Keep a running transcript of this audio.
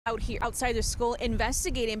Out here outside the school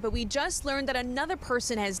investigating, but we just learned that another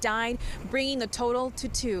person has died, bringing the total to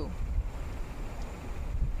 2.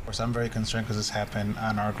 Of course, I'm very concerned because this happened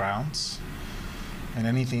on our grounds, and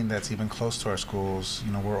anything that's even close to our schools,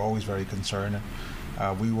 we're always very concerned.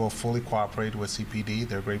 We will fully cooperate with CPD.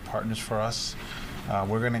 They're great partners for us.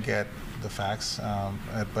 We're going to get the facts,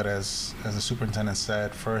 but as the superintendent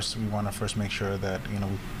said, first we want to make sure that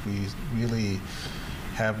we really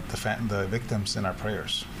have the victims in our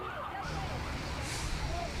prayers.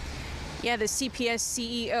 Yeah, the CPS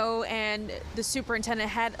CEO and the superintendent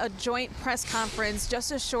had a joint press conference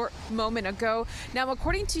just a short moment ago. Now,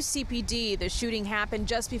 according to CPD, the shooting happened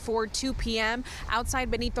just before 2 p.m.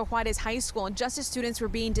 outside Benito Juarez High School, and just as students were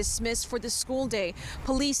being dismissed for the school day.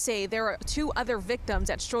 Police say there are 2 other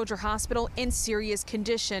victims at Stroger Hospital in serious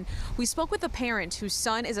condition. We spoke with a parent whose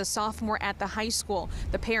son is a sophomore at the high school.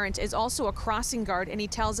 The parent is also a crossing guard, and he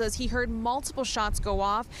tells us he heard multiple shots go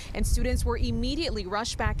off, and students were immediately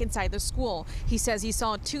rushed back inside the school. He says he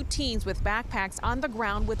saw 2 teens with backpacks on the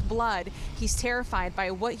ground with blood. He's terrified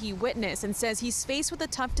by what he witnessed and says he's faced with a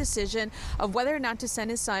tough decision of whether or not to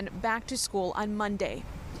send his son back to school on Monday.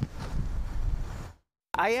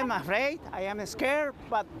 I am afraid, I am scared,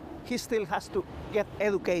 but he still has to get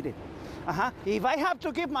educated. If I have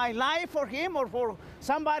to give my life for him or for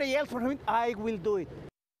somebody else for him, I will do it.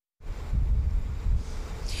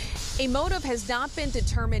 A motive has not been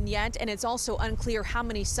determined yet, and it's also unclear how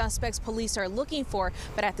many suspects police are looking for.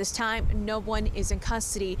 But at this time, no one is in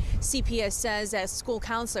custody. CPS says that school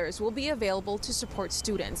counselors will be available to support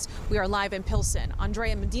students. We are live in Pilsen.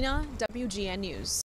 Andrea Medina, WGN News.